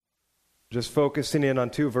just focusing in on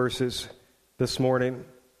 2 verses this morning.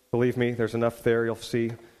 Believe me, there's enough there, you'll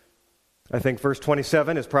see. I think verse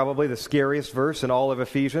 27 is probably the scariest verse in all of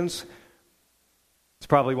Ephesians. It's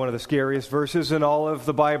probably one of the scariest verses in all of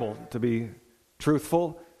the Bible, to be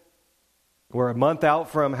truthful. We're a month out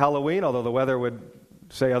from Halloween, although the weather would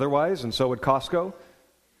say otherwise, and so would Costco.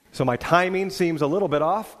 So my timing seems a little bit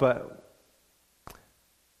off, but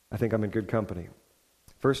I think I'm in good company.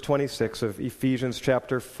 Verse 26 of Ephesians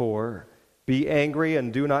chapter 4, "Be angry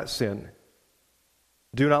and do not sin.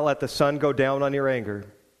 Do not let the sun go down on your anger."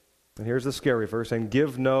 And here's the scary verse, "And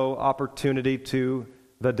give no opportunity to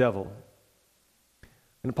the devil."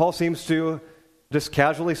 And Paul seems to just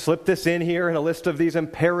casually slip this in here in a list of these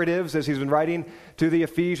imperatives as he's been writing to the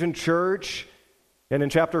Ephesian church. And in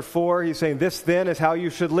chapter 4, he's saying, "This then is how you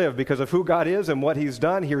should live because of who God is and what he's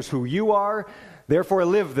done. Here's who you are. Therefore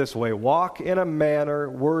live this way. Walk in a manner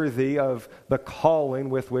worthy of the calling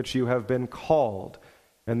with which you have been called."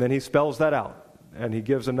 And then he spells that out. And he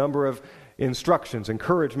gives a number of instructions,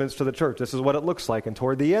 encouragements to the church. This is what it looks like. And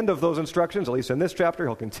toward the end of those instructions, at least in this chapter,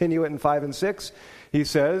 he'll continue it in 5 and 6, he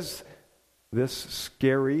says this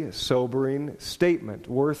scary, sobering statement,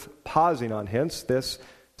 worth pausing on, hence this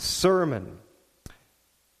sermon.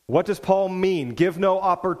 What does Paul mean? Give no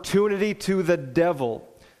opportunity to the devil.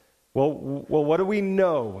 Well, what do we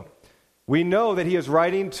know? We know that he is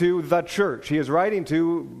writing to the church. He is writing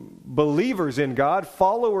to believers in God,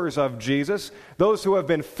 followers of Jesus, those who have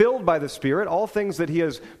been filled by the Spirit, all things that he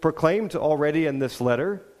has proclaimed already in this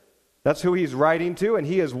letter. That's who he's writing to, and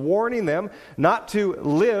he is warning them not to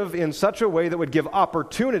live in such a way that would give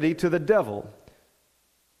opportunity to the devil.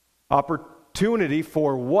 Opportunity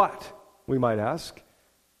for what, we might ask?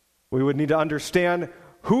 We would need to understand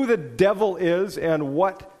who the devil is and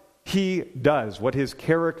what he does, what his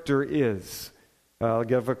character is. I'll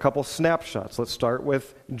give a couple snapshots. Let's start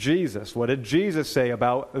with Jesus. What did Jesus say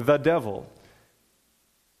about the devil?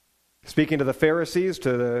 Speaking to the Pharisees,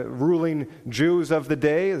 to the ruling Jews of the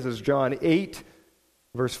day, this is John 8,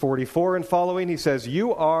 verse 44 and following, he says,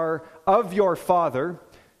 "You are of your father,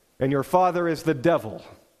 and your father is the devil."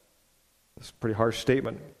 That's a pretty harsh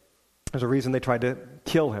statement. There's a reason they tried to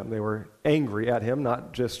kill him. They were angry at him,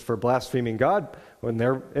 not just for blaspheming God in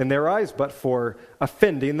their eyes, but for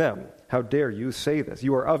offending them. How dare you say this?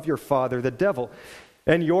 You are of your father, the devil,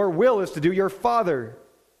 and your will is to do your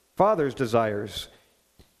father's desires.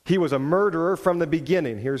 He was a murderer from the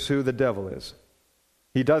beginning. Here's who the devil is.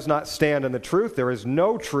 He does not stand in the truth. There is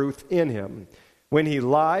no truth in him. When he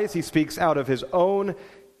lies, he speaks out of his own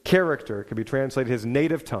character. It could be translated his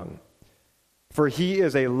native tongue. For he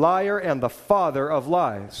is a liar and the father of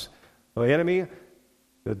lies. The enemy,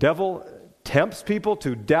 the devil, tempts people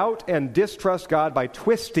to doubt and distrust God by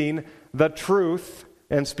twisting the truth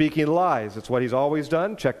and speaking lies. It's what he's always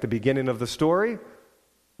done. Check the beginning of the story.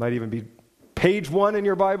 Might even be page 1 in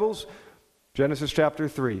your Bibles. Genesis chapter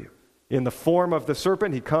 3. In the form of the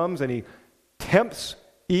serpent, he comes and he tempts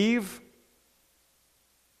Eve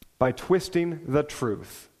by twisting the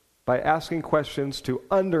truth, by asking questions to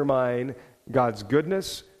undermine God's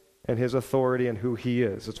goodness and his authority and who he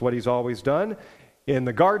is. It's what he's always done. In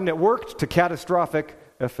the garden, it worked to catastrophic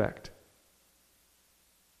effect.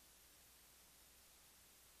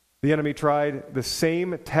 The enemy tried the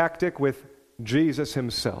same tactic with Jesus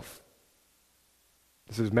himself.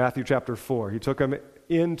 This is Matthew chapter 4. He took him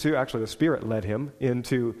the Spirit led him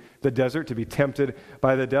into the desert to be tempted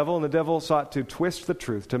by the devil, and the devil sought to twist the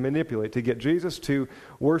truth, to manipulate, to get Jesus to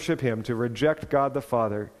worship him, to reject God the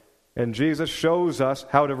Father. And Jesus shows us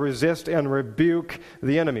how to resist and rebuke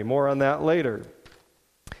the enemy. More on that later.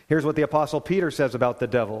 Here's what the Apostle Peter says about the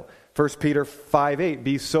devil. 1 Peter 5:8,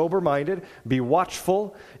 "Be sober-minded, be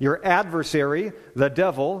watchful. Your adversary, the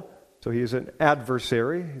devil," so he's an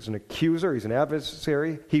adversary, he's an accuser, he's an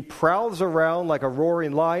adversary. "He prowls around like a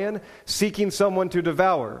roaring lion, seeking someone to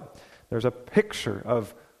devour." There's a picture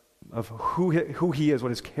of who he is, what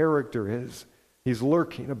his character is. He's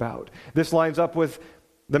lurking about. This lines up with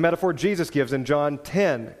the metaphor Jesus gives in John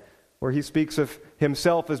 10, where he speaks of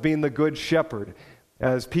himself as being the good shepherd,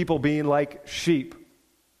 as people being like sheep.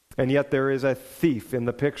 And yet there is a thief in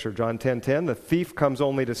the picture. John 10:10, the thief comes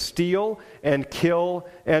only to steal and kill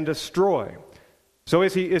and destroy. So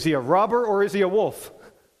is he a robber or is he a wolf?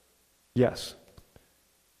 Yes.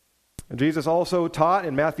 And Jesus also taught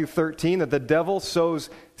in Matthew 13 that the devil sows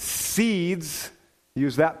seeds.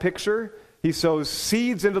 Use that picture. He sows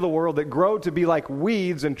seeds into the world that grow to be like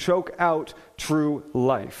weeds and choke out true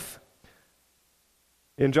life.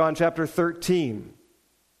 In John chapter 13,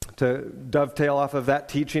 to dovetail off of that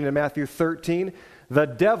teaching in Matthew 13, the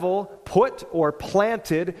devil put or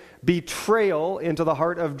planted betrayal into the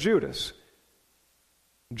heart of Judas.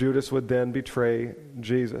 Judas would then betray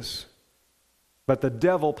Jesus. But the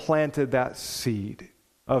devil planted that seed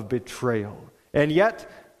of betrayal. And yet,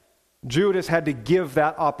 Judas had to give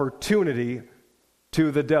that opportunity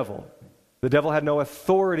to the devil. The devil had no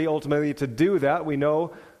authority ultimately to do that. We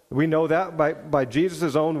know that by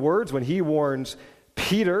Jesus' own words when he warns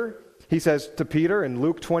Peter. He says to Peter in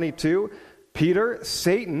Luke 22, Peter,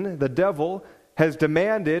 Satan, the devil, has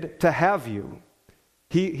demanded to have you.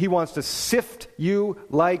 He wants to sift you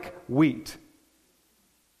like wheat.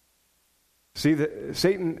 See,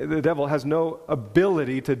 Satan, the devil, has no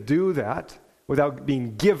ability to do that without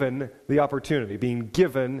being given the opportunity, being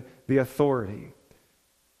given the authority.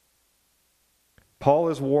 Paul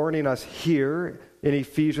is warning us here in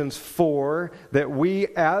Ephesians 4 that we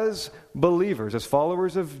as believers, as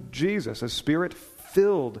followers of Jesus, as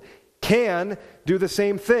Spirit-filled, can do the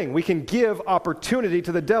same thing. We can give opportunity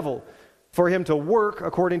to the devil for him to work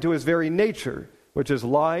according to his very nature, which is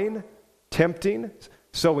lying, tempting,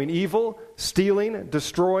 sowing evil, stealing,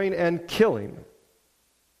 destroying, and killing.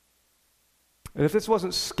 And if this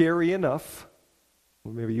wasn't scary enough,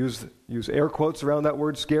 we'll maybe use air quotes around that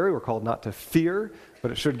word scary. We're called not to fear, but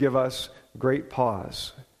it should give us great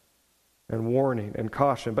pause and warning and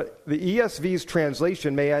caution. But the ESV's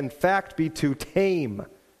translation may in fact be to tame.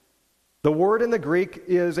 The word in the Greek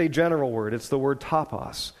is a general word. It's the word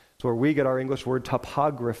topos. It's where we get our English word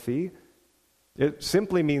topography. It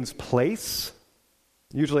simply means place,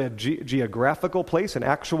 usually a geographical place, an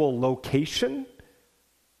actual location.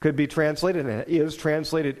 Could be translated, and it is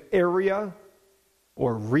translated, area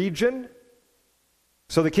or region.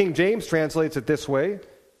 So the King James translates it this way: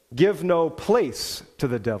 give no place to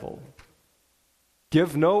the devil.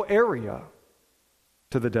 Give no area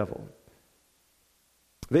to the devil.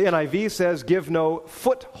 The NIV says give no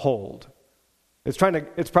foothold. It's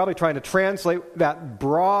probably trying to translate that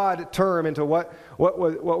broad term into what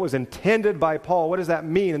was intended by Paul. What does that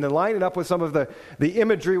mean? And then line it up with some of the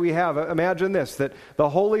imagery we have. Imagine this, that the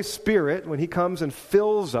Holy Spirit, when he comes and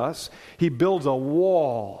fills us, he builds a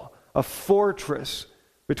wall, a fortress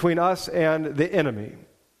between us and the enemy.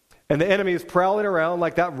 And the enemy is prowling around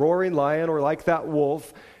like that roaring lion or like that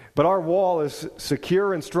wolf. But our wall is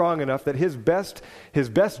secure and strong enough that his best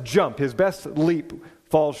jump, his best leap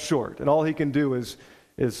falls short. And all he can do is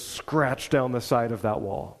scratch down the side of that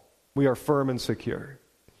wall. We are firm and secure.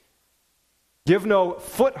 Give no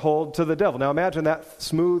foothold to the devil. Now imagine that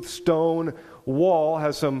smooth stone wall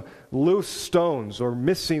has some loose stones or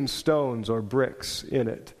missing stones or bricks in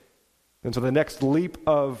it. And so the next leap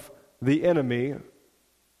of the enemy,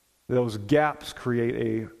 those gaps create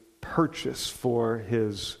a purchase for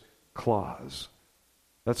his claws.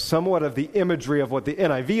 That's somewhat of the imagery of what the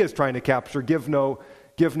NIV is trying to capture. Give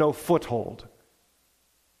no foothold.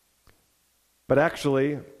 But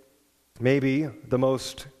actually, maybe the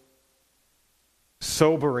most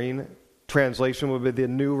sobering translation would be the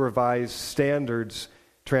New Revised Standards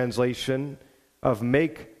translation of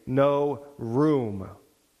make no room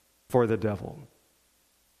for the devil.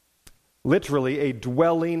 Literally, a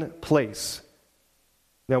dwelling place.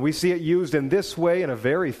 Now, we see it used in this way in a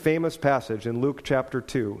very famous passage in Luke chapter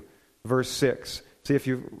 2, verse 6. See if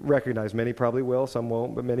you recognize. Many probably will, some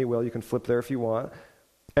won't, but many will. You can flip there if you want.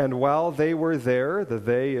 And while they were there, the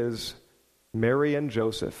they is Mary and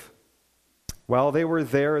Joseph. While they were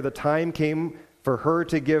there, the time came for her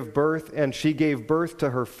to give birth, and she gave birth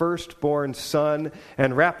to her firstborn son,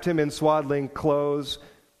 and wrapped him in swaddling clothes,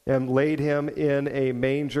 and laid him in a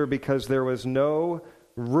manger, because there was no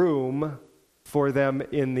room for them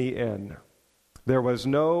in the inn. There was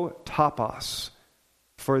no topos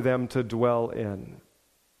for them to dwell in.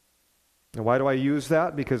 And why do I use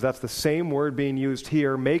that? Because that's the same word being used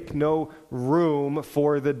here. Make no room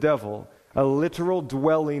for the devil. A literal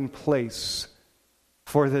dwelling place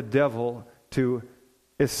for the devil to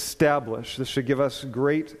establish. This should give us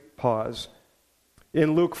great pause.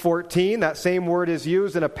 In Luke 14, that same word is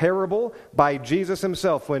used in a parable by Jesus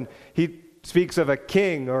himself when he speaks of a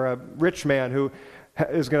king or a rich man who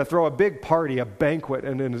is going to throw a big party, a banquet,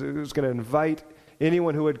 and is going to invite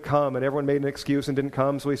anyone who would come, and everyone made an excuse and didn't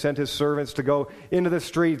come, so he sent his servants to go into the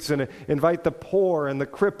streets and invite the poor and the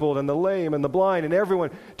crippled and the lame and the blind and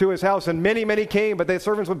everyone to his house, and many, many came, but the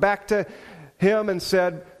servants went back to him and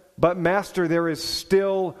said, "But Master, there is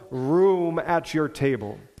still room at your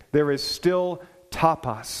table. There is still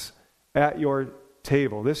tapas at your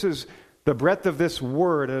table." This is the breadth of this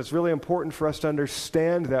word, and it's really important for us to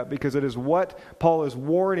understand that, because it is what Paul is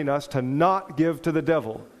warning us to not give to the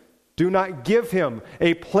devil. Do not give him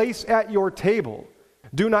a place at your table.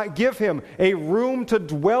 Do not give him a room to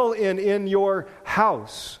dwell in your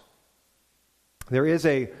house. There is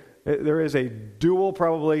a there is a dual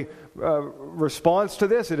probably response to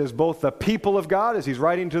this. It is both the people of God, as he's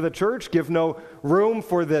writing to the church, give no room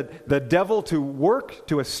for the devil to work,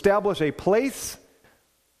 to establish a place.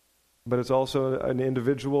 But it's also an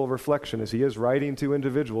individual reflection, as he is writing to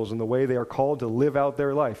individuals in the way they are called to live out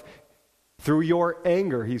their life. Through your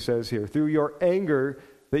anger, he says here, through your anger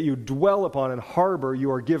that you dwell upon and harbor, you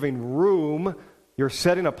are giving room, you're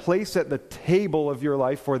setting a place at the table of your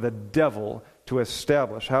life for the devil to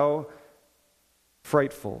establish. How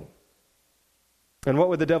frightful. And what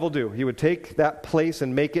would the devil do? He would take that place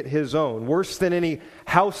and make it his own. Worse than any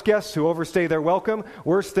house guests who overstay their welcome.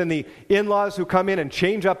 Worse than the in-laws who come in and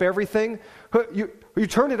change up everything. You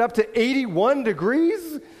turn it up to 81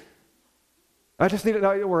 degrees? I just need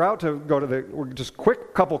to, we're out to go to we're just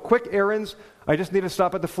couple quick errands. I just need to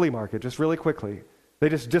stop at the flea market just really quickly. They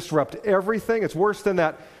just disrupt everything. It's worse than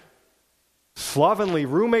that slovenly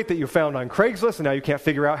roommate that you found on Craigslist and now you can't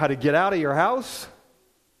figure out how to get out of your house.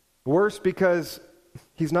 Worse because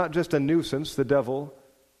he's not just a nuisance, the devil.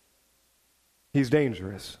 He's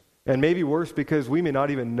dangerous. And maybe worse because we may not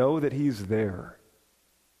even know that he's there.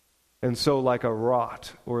 And so like a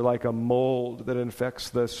rot or like a mold that infects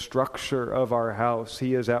the structure of our house,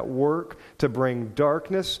 he is at work to bring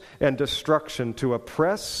darkness and destruction, to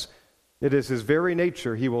oppress. It is his very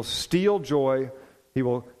nature. He will steal joy. He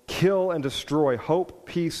will kill and destroy hope,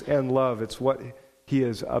 peace, and love. It's what he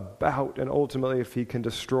is about. And ultimately, if he can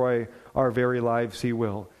destroy our very lives, he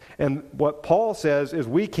will. And what Paul says is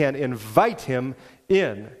we can invite him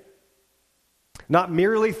in. Not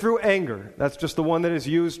merely through anger. That's just the one that is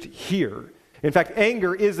used here. In fact,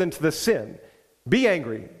 anger isn't the sin. Be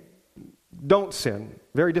angry. Don't sin.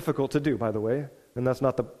 Very difficult to do, by the way. And that's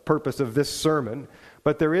not the purpose of this sermon.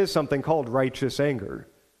 But there is something called righteous anger.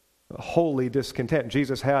 Holy discontent.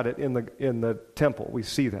 Jesus had it in the temple. We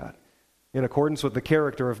see that. In accordance with the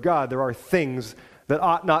character of God, there are things that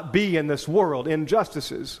ought not be in this world.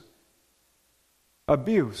 Injustices.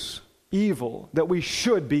 Abuse. Evil that we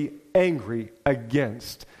should be angry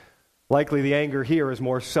against. Likely the anger here is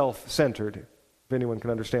more self-centered, if anyone can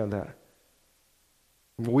understand that.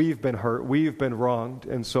 We've been hurt, we've been wronged,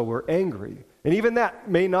 and so we're angry. And even that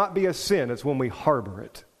may not be a sin, it's when we harbor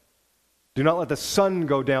it. Do not let the sun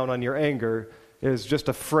go down on your anger is just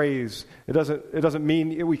a phrase. It doesn't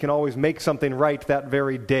mean we can always make something right that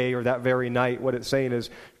very day or that very night. What it's saying is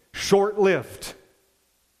short-lived.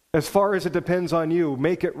 As far as it depends on you,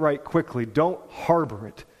 make it right quickly. Don't harbor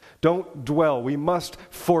it. Don't dwell. We must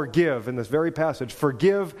forgive in this very passage.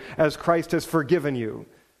 Forgive as Christ has forgiven you.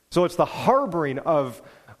 So it's the harboring of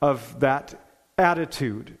that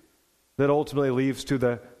attitude that ultimately leads to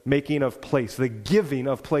the making of place, the giving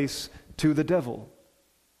of place to the devil.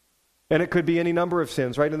 And it could be any number of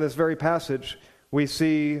sins. Right in this very passage, we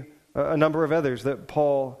see a number of others that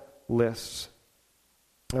Paul lists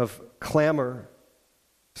of clamor,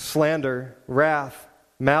 slander, wrath,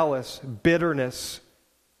 malice, bitterness.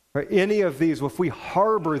 Right? Any of these, if we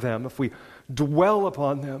harbor them, if we dwell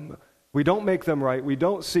upon them, we don't make them right, we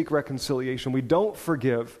don't seek reconciliation, we don't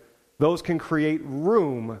forgive, those can create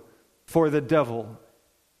room for the devil.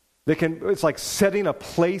 It's like setting a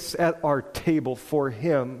place at our table for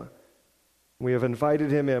him. We have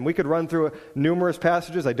invited him in. We could run through numerous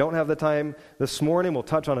passages. I don't have the time this morning. We'll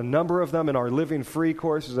touch on a number of them in our Living Free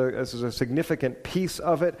course. This is a significant piece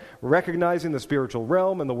of it, recognizing the spiritual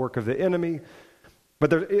realm and the work of the enemy.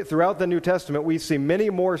 But throughout the New Testament, we see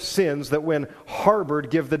many more sins that when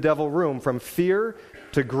harbored give the devil room, from fear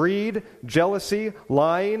to greed, jealousy,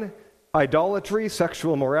 lying, idolatry,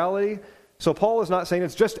 sexual immorality. So Paul is not saying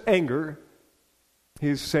it's just anger.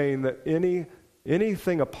 He's saying that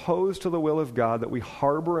anything opposed to the will of God that we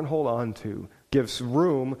harbor and hold on to gives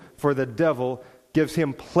room for the devil, gives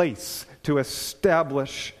him place to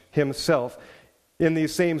establish himself. In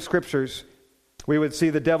these same scriptures, we would see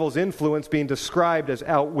the devil's influence being described as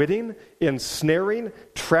outwitting, ensnaring,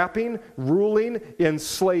 trapping, ruling,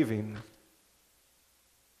 enslaving.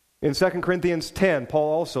 In 2 Corinthians 10,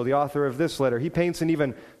 Paul also, the author of this letter, he paints an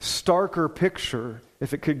even starker picture,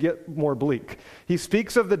 if it could get more bleak. He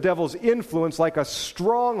speaks of the devil's influence like a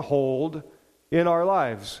stronghold in our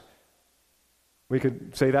lives. We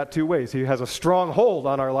could say that two ways. He has a stronghold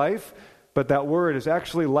on our life, but that word is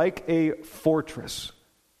actually like a fortress.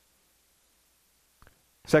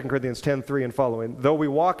 2 Corinthians 10:3 and following. Though we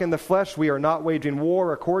walk in the flesh, we are not waging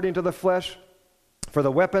war according to the flesh. For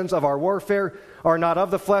the weapons of our warfare are not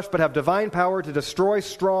of the flesh, but have divine power to destroy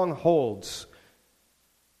strongholds.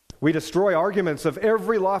 We destroy arguments of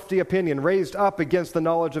every lofty opinion raised up against the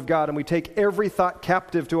knowledge of God, and we take every thought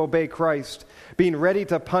captive to obey Christ, being ready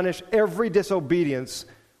to punish every disobedience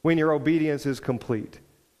when your obedience is complete.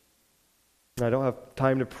 I don't have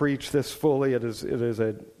time to preach this fully. It is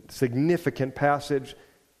a significant passage,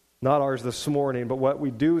 not ours this morning, but what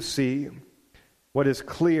we do see, what is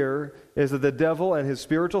clear, is that the devil and his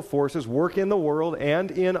spiritual forces work in the world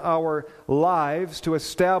and in our lives to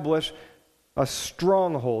establish a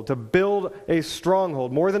stronghold, to build a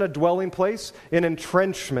stronghold, more than a dwelling place, an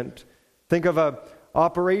entrenchment. Think of a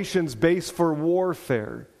operations base for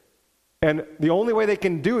warfare. And the only way they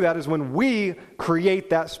can do that is when we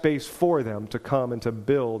create that space for them to come and to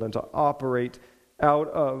build and to operate out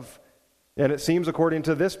of. And it seems, according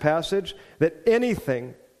to this passage, that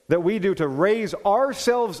anything that we do to raise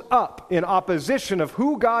ourselves up in opposition of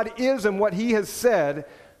who God is and what He has said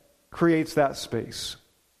creates that space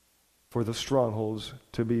for the strongholds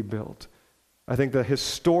to be built. I think the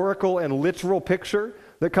historical and literal picture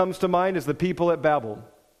that comes to mind is the people at Babel.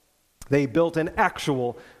 They built an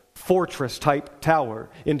actual fortress-type tower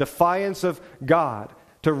in defiance of God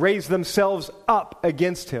to raise themselves up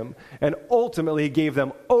against Him. And ultimately, He gave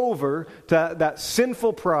them over to that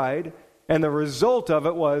sinful pride, and the result of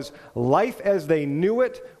it was life as they knew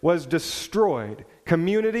it was destroyed.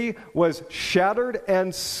 Community was shattered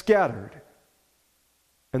and scattered.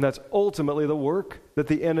 And that's ultimately the work that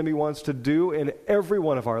the enemy wants to do in every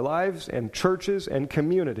one of our lives and churches and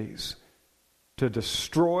communities. To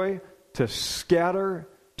destroy, to scatter,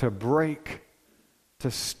 to break, to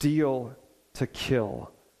steal, to kill.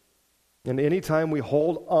 And anytime we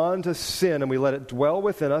hold on to sin and we let it dwell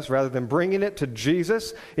within us rather than bringing it to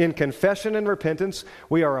Jesus in confession and repentance,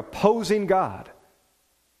 we are opposing God.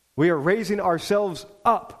 We are raising ourselves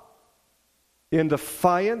up in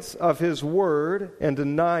defiance of His word and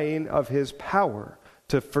denying of His power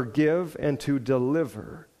to forgive and to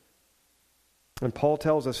deliver. And Paul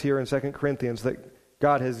tells us here in 2 Corinthians that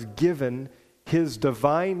God has given His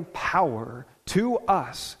divine power to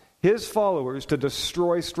us, His followers, to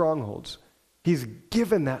destroy strongholds. He's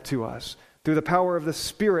given that to us through the power of the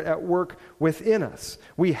Spirit at work within us.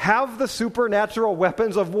 We have the supernatural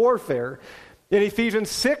weapons of warfare. In Ephesians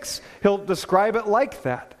 6, he'll describe it like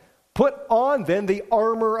that. Put on, then, the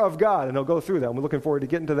armor of God. And he'll go through that. We're looking forward to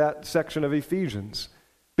getting to that section of Ephesians.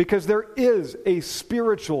 Because there is a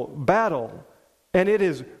spiritual battle, and it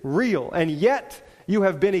is real. And yet, you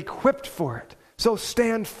have been equipped for it. So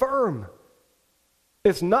stand firm.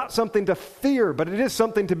 It's not something to fear, but it is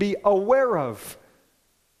something to be aware of.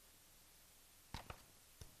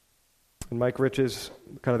 And Mike Rich is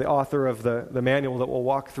kind of the author of the manual that we'll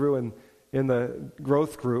walk through in the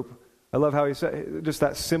growth group. I love how he said just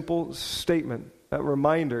that simple statement, that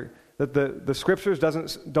reminder that the scriptures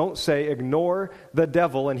don't say ignore the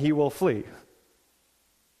devil and he will flee.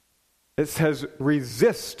 It says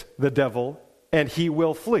resist the devil and he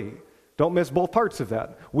will flee. Don't miss both parts of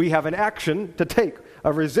that. We have an action to take,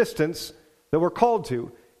 a resistance that we're called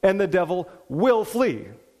to, and the devil will flee.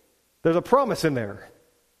 There's a promise in there,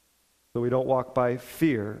 so we don't walk by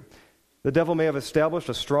fear. The devil may have established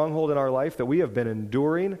a stronghold in our life that we have been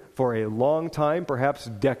enduring for a long time, perhaps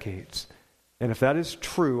decades. And if that is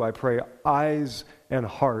true, I pray eyes and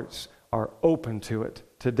hearts are open to it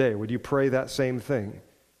today. Would you pray that same thing?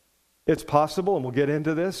 It's possible, and we'll get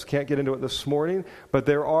into this, can't get into it this morning, but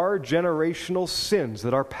there are generational sins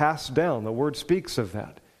that are passed down. The Word speaks of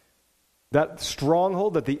that. That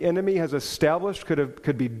stronghold that the enemy has established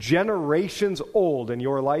could be generations old in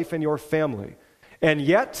your life and your family. And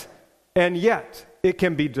yet, it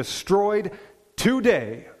can be destroyed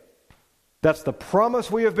today. That's the promise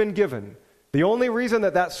we have been given. The only reason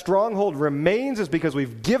that stronghold remains is because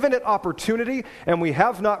we've given it opportunity and we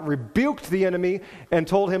have not rebuked the enemy and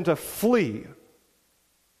told him to flee.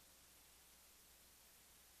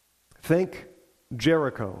 Think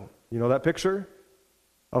Jericho. You know that picture?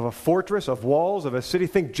 Of a fortress, of walls, of a city.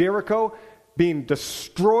 Think Jericho being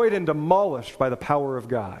destroyed and demolished by the power of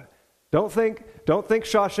God. Don't think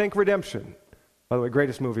Shawshank Redemption. By the way,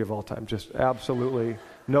 greatest movie of all time. Just absolutely,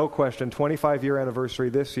 no question. 25-year anniversary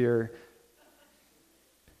this year.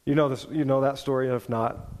 You know this. You know that story. If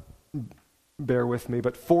not, bear with me.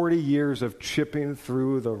 But 40 years of chipping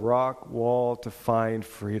through the rock wall to find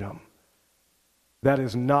freedom. That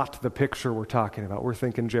is not the picture we're talking about. We're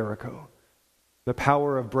thinking Jericho. The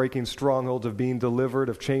power of breaking strongholds, of being delivered,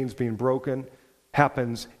 of chains being broken,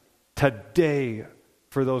 happens today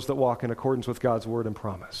for those that walk in accordance with God's word and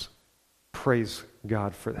promise. Praise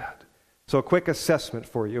God for that. So a quick assessment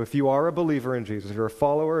for you. If you are a believer in Jesus, if you're a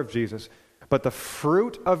follower of Jesus, but the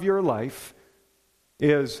fruit of your life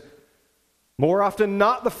is more often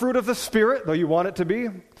not the fruit of the Spirit, though you want it to be,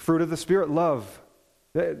 fruit of the Spirit, love.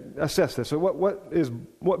 Assess this. So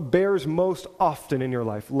what bears most often in your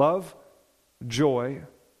life? Love, joy,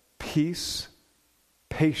 peace,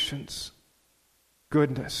 patience,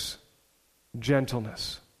 goodness,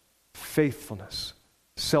 gentleness, faithfulness,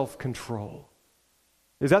 self-control.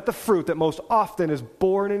 Is that the fruit that most often is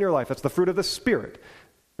born in your life? That's the fruit of the Spirit.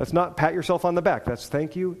 That's not pat yourself on the back. That's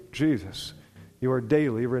thank you, Jesus. You are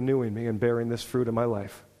daily renewing me and bearing this fruit in my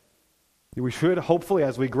life. We should, hopefully,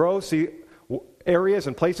 as we grow, see areas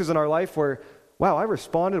and places in our life where, wow, I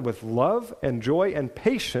responded with love and joy and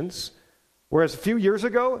patience, whereas a few years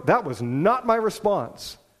ago, that was not my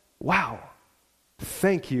response. Wow.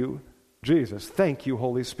 Thank you, Jesus. Thank you,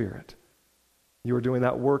 Holy Spirit. You are doing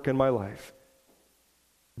that work in my life.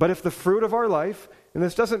 But if the fruit of our life, and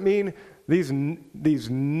this doesn't mean these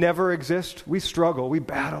never exist, we struggle, we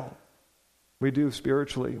battle. We do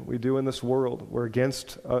spiritually. We do in this world. We're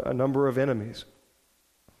against a number of enemies.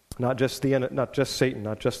 Not just Satan, not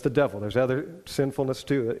just the devil. There's other sinfulness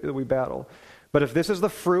too that we battle. But if this is the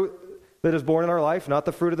fruit that is born in our life, not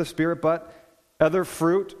the fruit of the Spirit, but other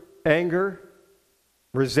fruit, anger,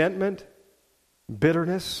 resentment,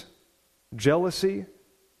 bitterness, jealousy,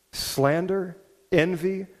 slander,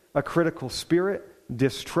 envy, a critical spirit,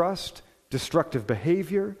 distrust, destructive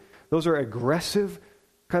behavior, those are aggressive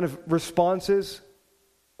kind of responses,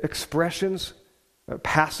 expressions, a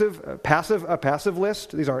passive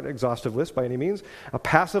list. These aren't exhaustive lists by any means. A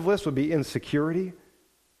passive list would be insecurity,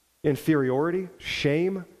 inferiority,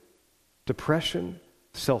 shame, depression,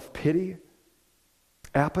 self-pity,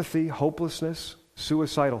 apathy, hopelessness,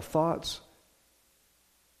 suicidal thoughts.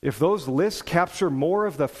 If those lists capture more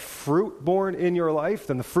of the fruit born in your life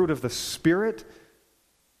than the fruit of the Spirit,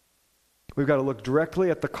 we've got to look directly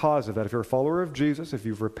at the cause of that. If you're a follower of Jesus, if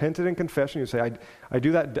you've repented in confession, you say, I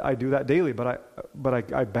do that daily, but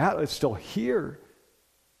I battle, it's still here.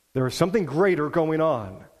 There is something greater going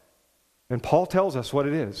on. And Paul tells us what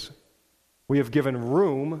it is. We have given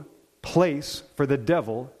room, place for the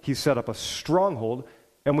devil. He set up a stronghold,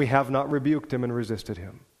 and we have not rebuked him and resisted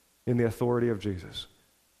him in the authority of Jesus.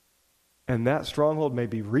 And that stronghold may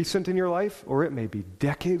be recent in your life, or it may be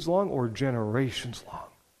decades long or generations long.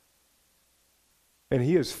 And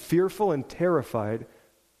he is fearful and terrified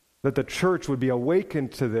that the church would be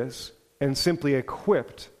awakened to this and simply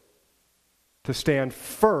equipped to stand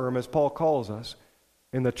firm, as Paul calls us,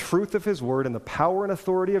 in the truth of his word and the power and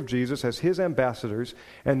authority of Jesus as his ambassadors,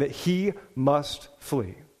 and that he must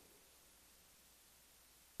flee.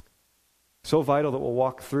 So vital that we'll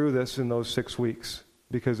walk through this in those 6 weeks,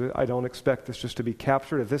 because I don't expect this just to be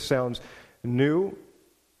captured. If this sounds new,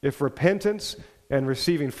 if repentance and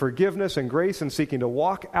receiving forgiveness and grace and seeking to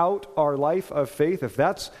walk out our life of faith, if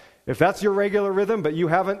that's your regular rhythm, but you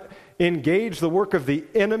haven't engaged the work of the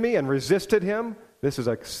enemy and resisted him, this is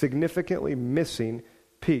a significantly missing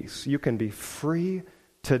piece. You can be free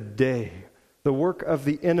today. The work of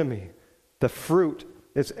the enemy, the fruit,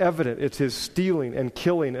 it's evident. It's his stealing and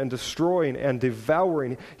killing and destroying and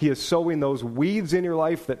devouring. He is sowing those weeds in your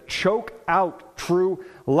life that choke out true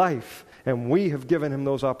life. And we have given him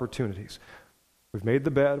those opportunities. We've made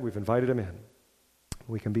the bed. We've invited him in.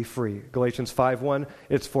 We can be free. Galatians 5:1,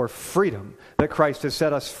 it's for freedom that Christ has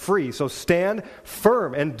set us free. So stand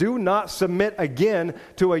firm and do not submit again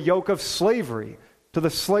to a yoke of slavery, to the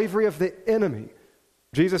slavery of the enemy.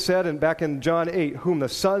 Jesus said, and back in John 8, whom the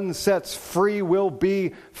Son sets free will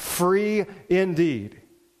be free indeed.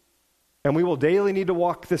 And we will daily need to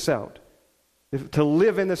walk this out, to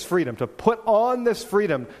live in this freedom, to put on this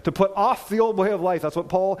freedom, to put off the old way of life. That's what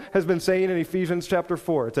Paul has been saying in Ephesians chapter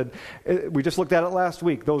 4. It said, we just looked at it last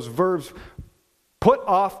week. Those verbs, put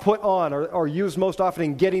off, put on, are used most often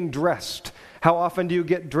in getting dressed. How often do you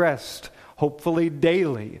get dressed? Hopefully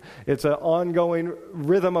daily. It's an ongoing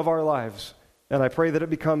rhythm of our lives. And I pray that it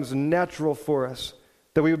becomes natural for us,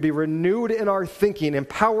 that we would be renewed in our thinking,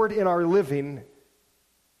 empowered in our living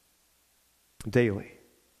daily.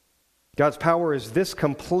 God's power is this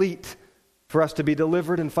complete for us to be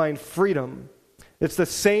delivered and find freedom. It's the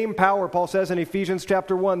same power, Paul says in Ephesians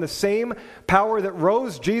chapter 1, the same power that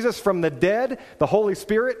rose Jesus from the dead, the Holy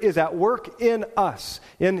Spirit, is at work in us,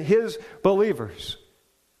 in his believers.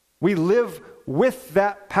 We live with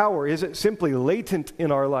that power. Is it simply latent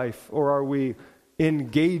in our life, or are we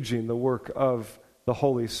engaging the work of the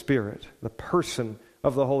Holy Spirit, the person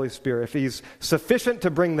of the Holy Spirit? If he's sufficient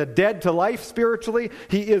to bring the dead to life spiritually,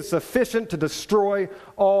 he is sufficient to destroy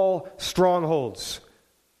all strongholds.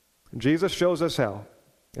 Jesus shows us how.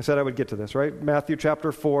 I said I would get to this, right? Matthew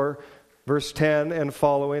chapter 4, verse 10 and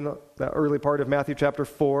following, the early part of Matthew chapter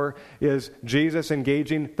 4 is Jesus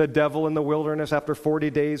engaging the devil in the wilderness after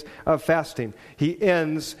 40 days of fasting. He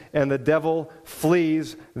ends and the devil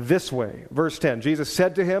flees this way. Verse 10, Jesus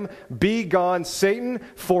said to him, "Be gone, Satan,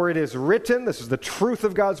 for it is written," this is the truth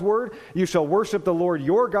of God's word, "you shall worship the Lord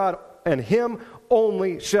your God and him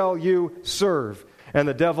only shall you serve. And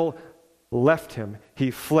the devil left him.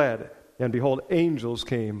 He fled. And behold, angels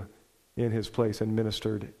came in his place and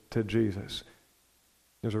ministered to Jesus.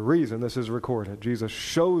 There's a reason this is recorded. Jesus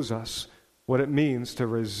shows us what it means to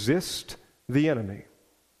resist the enemy.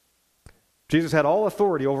 Jesus had all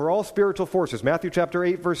authority over all spiritual forces. Matthew chapter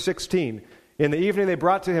 8, verse 16. In the evening they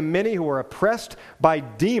brought to him many who were oppressed by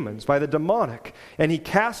demons, by the demonic, and he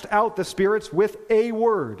cast out the spirits with a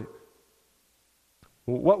word.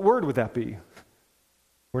 What word would that be?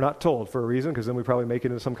 We're not told for a reason, because then we probably make it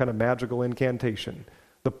into some kind of magical incantation.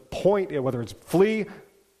 The point, whether it's flee,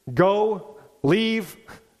 go, leave,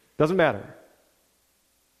 doesn't matter.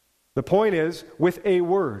 The point is, with a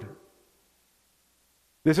word.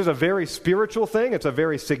 This is a very spiritual thing. It's a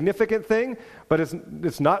very significant thing, but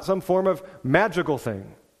it's not some form of magical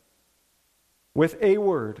thing. With a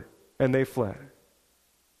word, and they fled.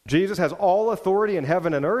 Jesus has all authority in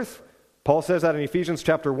heaven and earth. Paul says that in Ephesians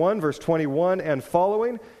chapter 1, verse 21 and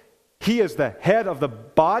following. He is the head of the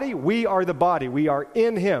body. We are the body. We are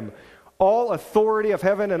in him. All authority of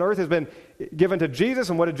heaven and earth has been given to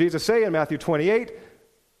Jesus. And what did Jesus say in Matthew 28?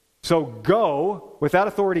 So go, with that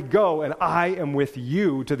authority go, and I am with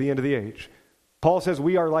you to the end of the age. Paul says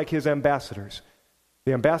we are like his ambassadors,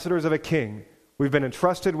 the ambassadors of a king. We've been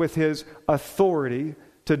entrusted with his authority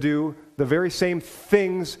to do the very same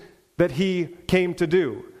things that he came to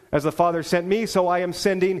do. As the Father sent me, so I am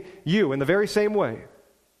sending you in the very same way.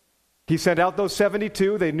 He sent out those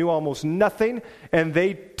 72. They knew almost nothing, and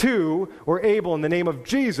they too were able, in the name of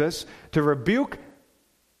Jesus, to rebuke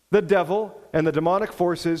the devil and the demonic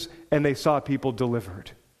forces, and they saw people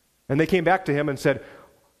delivered. And they came back to him and said,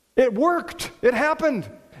 it worked. It happened.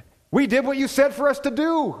 We did what you said for us to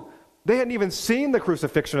do. They hadn't even seen the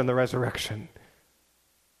crucifixion and the resurrection.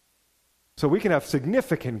 So we can have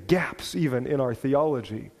significant gaps even in our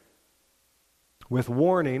theology. With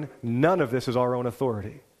warning, none of this is our own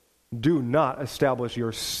authority. Do not establish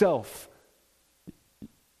yourself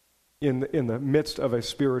in the midst of a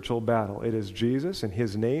spiritual battle. It is Jesus in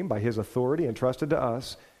his name, by his authority, entrusted to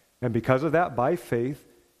us. And because of that, by faith,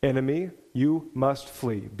 enemy, you must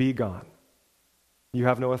flee. Be gone. You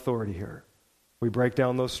have no authority here. We break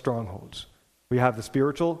down those strongholds. We have the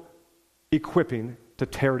spiritual equipping to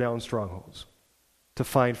tear down strongholds, to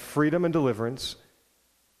find freedom and deliverance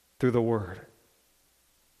through the word.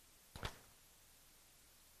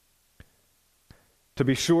 To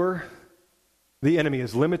be sure, the enemy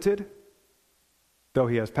is limited. Though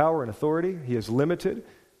he has power and authority, he is limited.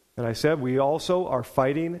 And I said we also are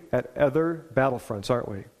fighting at other battlefronts, aren't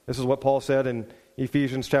we? This is what Paul said in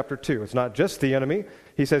Ephesians chapter 2. It's not just the enemy.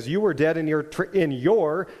 He says, you were dead in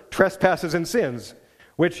your trespasses and sins,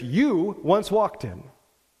 which you once walked in.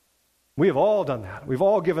 We have all done that. We've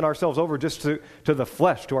all given ourselves over just to the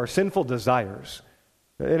flesh, to our sinful desires.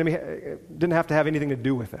 The enemy didn't have to have anything to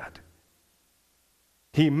do with that.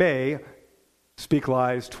 He may speak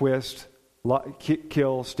lies, twist,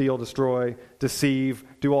 kill, steal, destroy, deceive,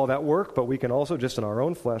 do all that work, but we can also just in our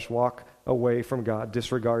own flesh walk away from God,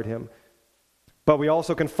 disregard him. But we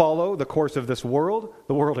also can follow the course of this world.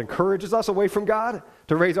 The world encourages us away from God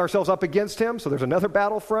to raise ourselves up against him, so there's another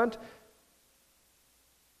battlefront.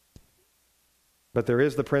 But there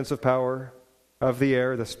is the prince of power of the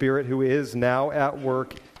air, the spirit who is now at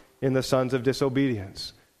work in the sons of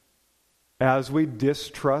disobedience. As we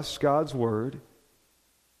distrust God's word,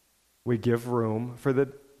 we give room for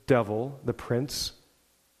the devil, the prince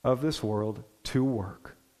of this world, to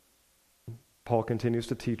work. Paul continues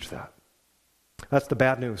to teach that. That's the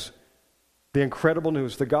bad news. The incredible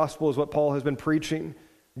news. The gospel is what Paul has been preaching.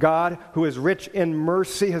 God, who is rich in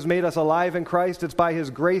mercy, has made us alive in Christ. It's by his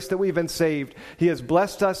grace that we've been saved. He has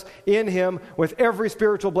blessed us in him with every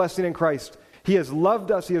spiritual blessing in Christ. He has loved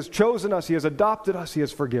us. He has chosen us. He has adopted us. He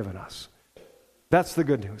has forgiven us. That's the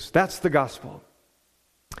good news. That's the gospel.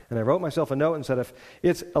 And I wrote myself a note and said, if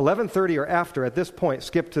it's 11:30 or after, at this point,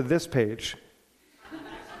 skip to this page.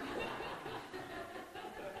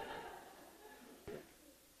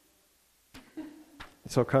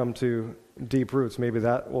 So come to deep roots. Maybe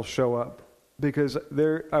that will show up. Because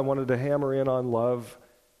there, I wanted to hammer in on love.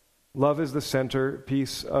 Love is the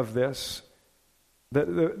centerpiece of this.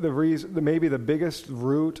 The reason, maybe the biggest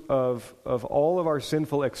root of all of our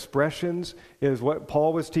sinful expressions is what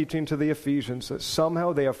Paul was teaching to the Ephesians, that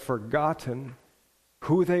somehow they have forgotten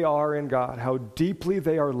who they are in God, how deeply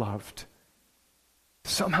they are loved.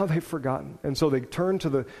 Somehow they've forgotten. And so they turn to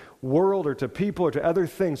the world or to people or to other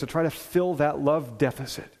things to try to fill that love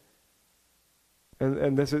deficit.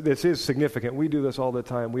 And this is significant. We do this all the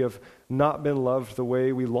time. We have not been loved the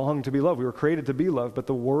way we long to be loved. We were created to be loved, but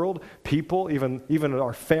the world, people, even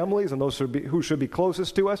our families and those who should be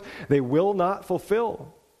closest to us, they will not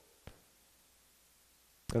fulfill.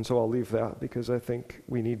 And so I'll leave that because I think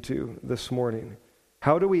we need to this morning.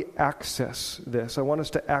 How do we access this? I want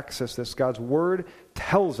us to access this. God's Word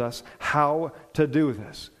tells us how to do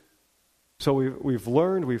this. So we've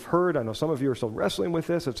learned, we've heard. I know some of you are still wrestling with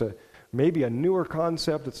this. It's maybe a newer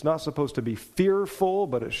concept. It's not supposed to be fearful,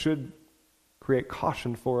 but it should create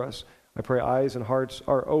caution for us. I pray eyes and hearts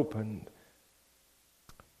are opened.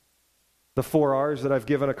 The 4 R's that I've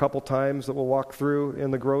given a couple times that we'll walk through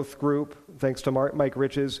in the growth group, thanks to Mike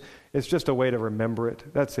Riches, it's just a way to remember it.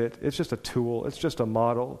 That's it. It's just a tool. It's just a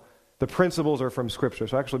model. The principles are from Scripture.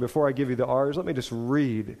 So actually, before I give you the R's, let me just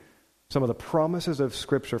read some of the promises of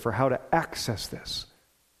Scripture for how to access this.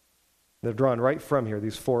 They're drawn right from here,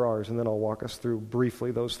 these 4 R's, and then I'll walk us through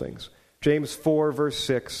briefly those things. James 4, verse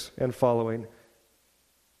 6 and following.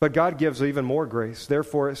 But God gives even more grace.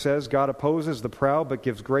 Therefore it says, God opposes the proud, but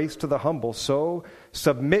gives grace to the humble. So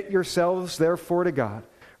submit yourselves, therefore, to God.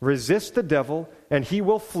 Resist the devil, and he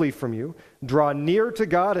will flee from you. Draw near to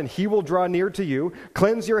God, and he will draw near to you.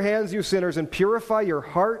 Cleanse your hands, you sinners, and purify your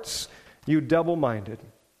hearts, you double-minded.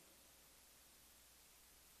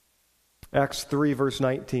 Acts 3, verse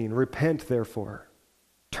 19. Repent, therefore.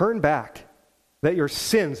 Turn back, that your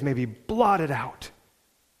sins may be blotted out,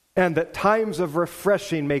 and that times of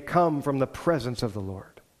refreshing may come from the presence of the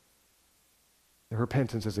Lord. The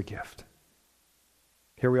repentance is a gift.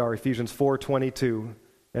 Here we are, Ephesians 4:22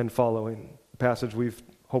 and following, a passage we've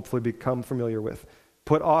hopefully become familiar with.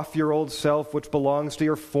 Put off your old self, which belongs to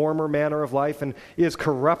your former manner of life and is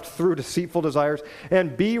corrupt through deceitful desires,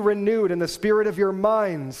 and be renewed in the spirit of your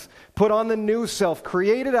minds. Put on the new self,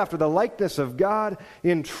 created after the likeness of God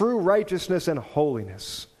in true righteousness and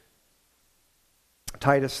holiness.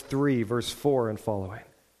 Titus 3, verse 4 and following.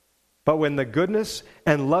 But when the goodness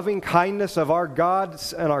and loving kindness of our God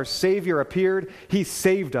and our Savior appeared, He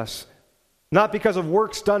saved us, not because of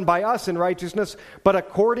works done by us in righteousness, but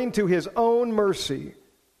according to His own mercy,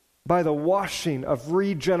 by the washing of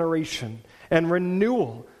regeneration and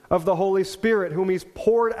renewal of the Holy Spirit, whom He's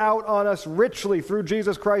poured out on us richly through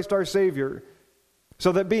Jesus Christ our Savior,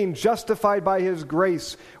 so that being justified by His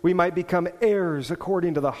grace, we might become heirs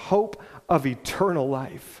according to the hope of eternal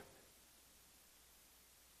life.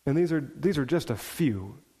 And these are just a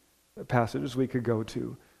few passages we could go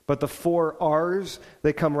to. But the 4 R's,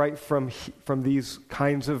 they come right from these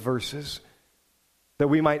kinds of verses, that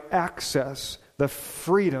we might access the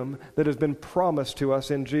freedom that has been promised to us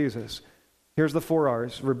in Jesus. Here's the 4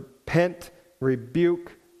 R's. Repent,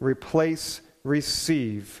 rebuke, replace,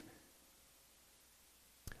 receive.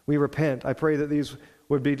 We repent. I pray that these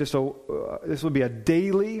would be this would be a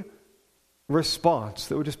daily response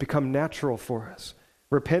that would just become natural for us.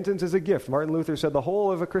 Repentance is a gift. Martin Luther said the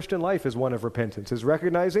whole of a Christian life is one of repentance, is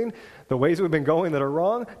recognizing the ways we've been going that are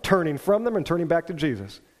wrong, turning from them and turning back to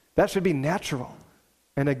Jesus. That should be natural.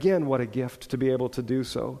 And again, what a gift to be able to do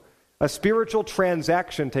so. A spiritual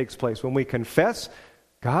transaction takes place when we confess,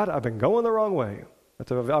 God, I've been going the wrong way.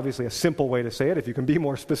 That's obviously a simple way to say it. If you can be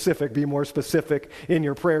more specific in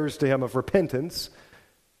your prayers to Him of repentance.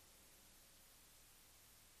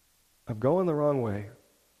 I'm going the wrong way.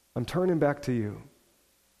 I'm turning back to you.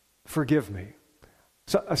 Forgive me.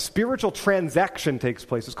 So a spiritual transaction takes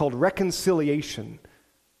place. It's called reconciliation.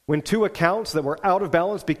 When 2 accounts that were out of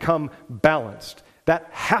balance become balanced. That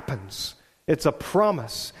happens. It's a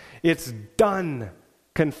promise. It's done.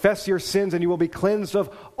 Confess your sins and you will be cleansed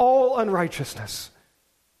of all unrighteousness.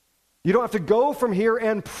 You don't have to go from here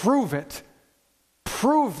and prove it.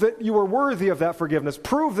 Prove that you are worthy of that forgiveness.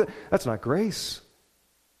 Prove that. That's not grace.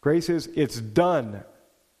 Grace is, it's done.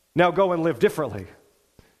 Now go and live differently.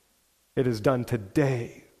 It is done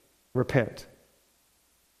today. Repent.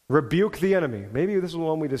 Rebuke the enemy. Maybe this is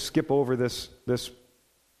one we just skip over this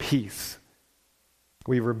piece.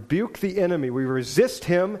 We rebuke the enemy. We resist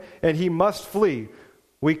him, and he must flee.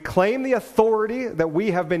 We claim the authority that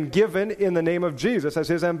we have been given in the name of Jesus as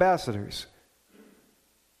his ambassadors.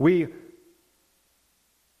 We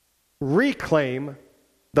reclaim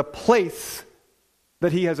the place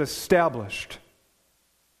that he has established.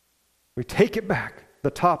 We take it back,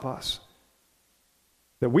 the topos,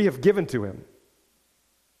 that we have given to him.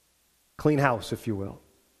 Clean house, if you will.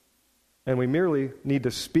 And we merely need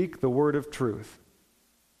to speak the word of truth.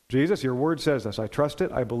 Jesus, your word says this. I trust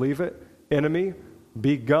it. I believe it. Enemy,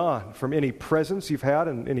 be gone from any presence you've had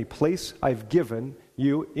and any place I've given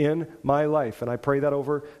you in my life. And I pray that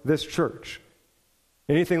over this church.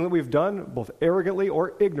 Anything that we've done, both arrogantly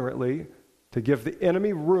or ignorantly, to give the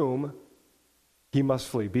enemy room, he must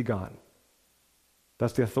flee, be gone.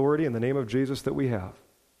 That's the authority in the name of Jesus that we have.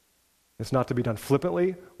 It's not to be done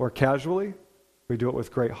flippantly or casually. We do it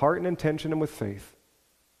with great heart and intention and with faith.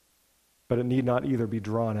 But it need not either be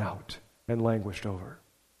drawn out and languished over.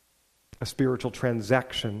 A spiritual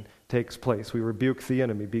transaction takes place. We rebuke the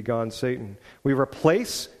enemy, be gone, Satan. We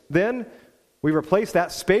replace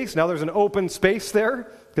that space. Now there's an open space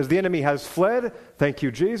there because the enemy has fled. Thank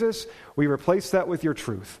you, Jesus. We replace that with your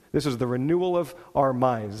truth. This is the renewal of our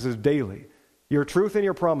minds. This is daily. Your truth and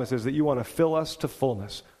your promise is that you want to fill us to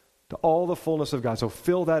fullness, to all the fullness of God. So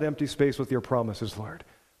fill that empty space with your promises, Lord.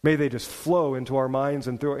 May they just flow into our minds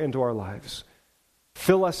and into our lives.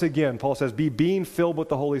 Fill us again. Paul says, be being filled with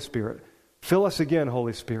the Holy Spirit. Fill us again,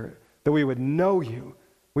 Holy Spirit, that we would know you,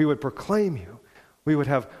 we would proclaim you, we would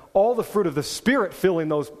have all the fruit of the Spirit filling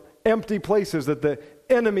those empty places that the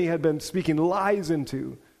enemy had been speaking lies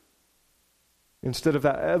into. Instead of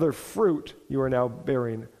that other fruit, you are now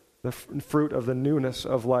bearing the fruit of the newness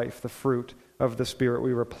of life, the fruit of the Spirit.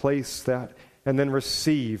 We replace that and then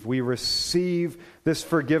receive. We receive this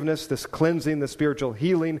forgiveness, this cleansing, the spiritual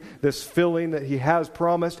healing, this filling that he has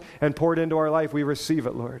promised and poured into our life. We receive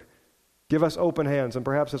it, Lord. Give us open hands, and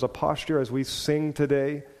perhaps as a posture as we sing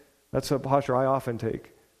today, that's a posture I often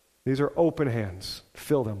take. These are open hands.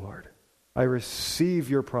 Fill them, Lord. I receive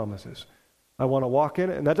your promises. I want to walk in,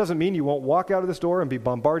 and that doesn't mean you won't walk out of this door and be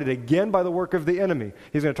bombarded again by the work of the enemy.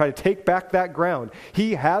 He's going to try to take back that ground.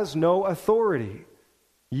 He has no authority.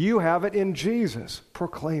 You have it in Jesus.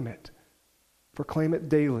 Proclaim it. Proclaim it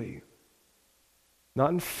daily.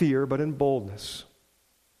 Not in fear, but in boldness.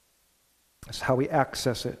 That's how we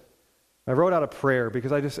access it. I wrote out a prayer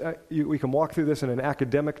because we can walk through this in an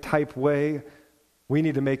academic type way. We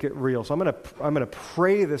need to make it real. So I'm going to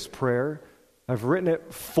pray this prayer. I've written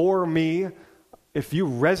it for me. If you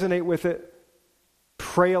resonate with it,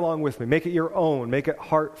 pray along with me. Make it your own. Make it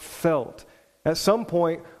heartfelt. At some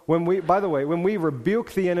point, when we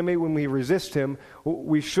rebuke the enemy, when we resist him,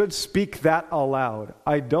 we should speak that aloud.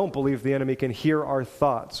 I don't believe the enemy can hear our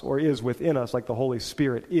thoughts or is within us like the Holy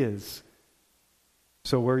Spirit is.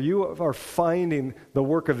 So where you are finding the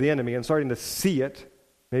work of the enemy and starting to see it,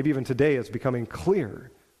 maybe even today it's becoming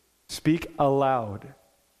clear, speak aloud.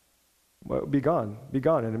 Well, be gone,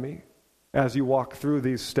 enemy, as you walk through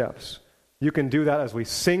these steps. You can do that as we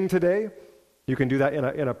sing today. You can do that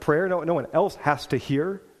in a prayer. No one else has to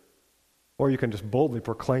hear. Or you can just boldly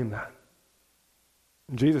proclaim that.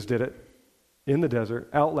 Jesus did it in the desert,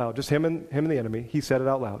 out loud, just him and the enemy. He said it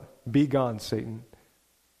out loud. Be gone, Satan.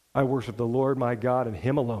 I worship the Lord my God and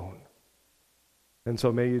him alone. And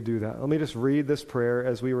so may you do that. Let me just read this prayer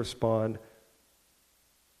as we respond.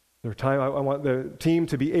 I want the team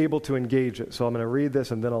to be able to engage it. So I'm going to read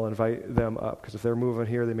this and then I'll invite them up. Because if they're moving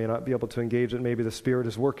here, they may not be able to engage it. Maybe the Spirit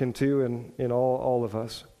is working too in all of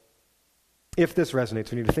us. If this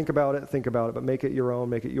resonates, we need to think about it, but make it your own,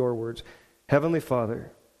 make it your words. Heavenly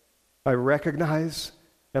Father, I recognize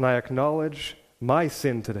and I acknowledge my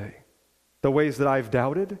sin today. The ways that I've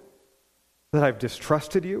doubted, that I've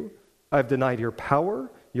distrusted you, I've denied your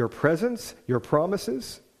power, your presence, your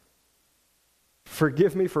promises.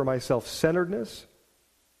 Forgive me for my self-centeredness,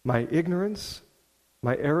 my ignorance,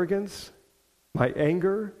 my arrogance, my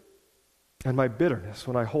anger, and my bitterness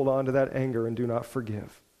when I hold on to that anger and do not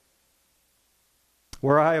forgive.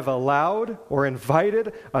 Where I have allowed or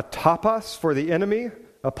invited a tapas for the enemy,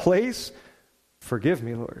 a place, forgive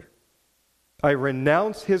me, Lord. I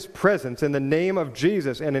renounce his presence in the name of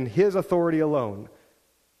Jesus and in his authority alone.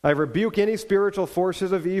 I rebuke any spiritual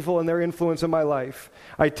forces of evil and their influence in my life.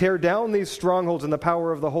 I tear down these strongholds in the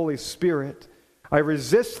power of the Holy Spirit. I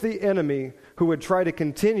resist the enemy who would try to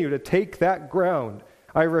continue to take that ground.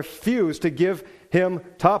 I refuse to give him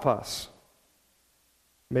tapas.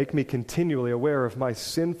 Make me continually aware of my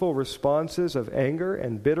sinful responses of anger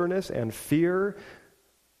and bitterness and fear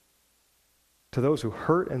to those who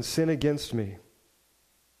hurt and sin against me.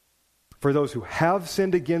 For those who have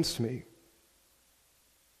sinned against me.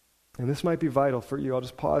 And this might be vital for you. I'll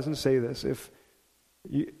just pause and say this.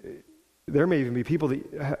 There may even be people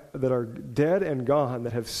that are dead and gone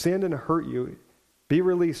that have sinned and hurt you. Be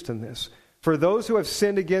released in this. For those who have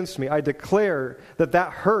sinned against me, I declare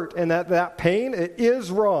that hurt and that pain, it is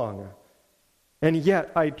wrong. And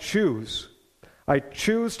yet I choose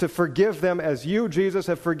to forgive them as you, Jesus,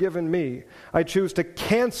 have forgiven me. I choose to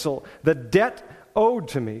cancel the debt owed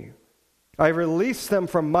to me. I release them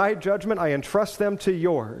from my judgment. I entrust them to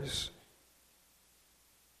yours.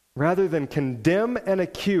 Rather than condemn and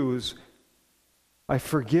accuse, I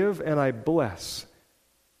forgive and I bless.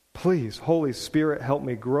 Please, Holy Spirit, help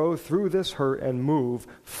me grow through this hurt and move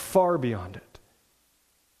far beyond it.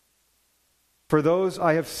 For those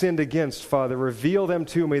I have sinned against, Father, reveal them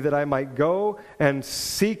to me that I might go and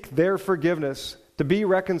seek their forgiveness, to be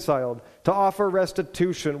reconciled, to offer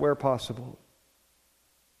restitution where possible.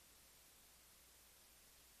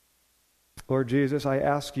 Lord Jesus, I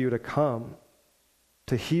ask you to come,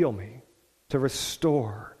 to heal me, to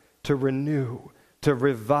restore, to renew, to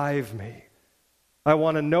revive me. I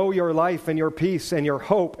want to know your life and your peace and your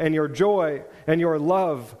hope and your joy and your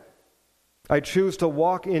love. I choose to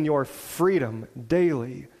walk in your freedom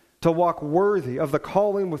daily, to walk worthy of the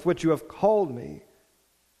calling with which you have called me.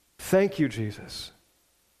 Thank you, Jesus.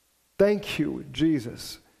 Thank you,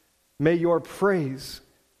 Jesus. May your praise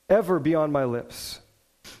ever be on my lips.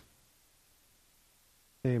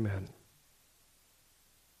 Amen.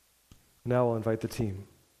 Now I'll invite the team,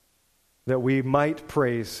 that we might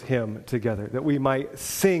praise him together, that we might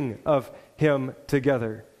sing of him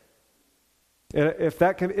together. And if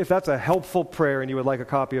that's a helpful prayer and you would like a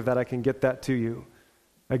copy of that, I can get that to you.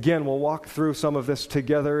 Again, we'll walk through some of this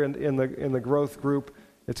together in the growth group.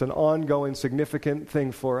 It's an ongoing, significant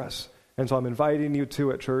thing for us. And so I'm inviting you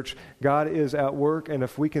to it, church. God is at work, and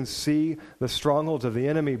if we can see the strongholds of the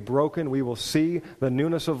enemy broken, we will see the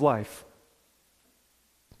newness of life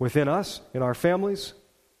within us, in our families,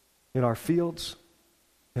 in our fields,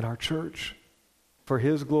 in our church, for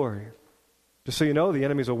his glory. Just so you know, the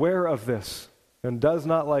enemy's aware of this and does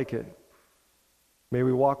not like it. May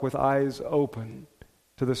we walk with eyes open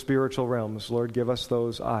to the spiritual realms. Lord, give us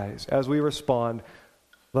those eyes. As we respond,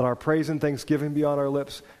 let our praise and thanksgiving be on our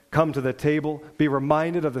lips. Come to the table. Be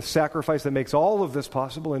reminded of the sacrifice that makes all of this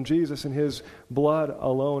possible in Jesus and his blood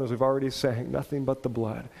alone, as we've already sang, nothing but the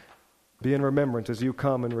blood. Be in remembrance as you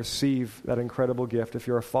come and receive that incredible gift. If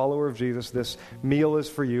you're a follower of Jesus, this meal is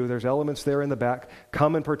for you. There's elements there in the back.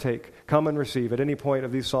 Come and partake. Come and receive at any point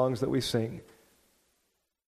of these songs that we sing.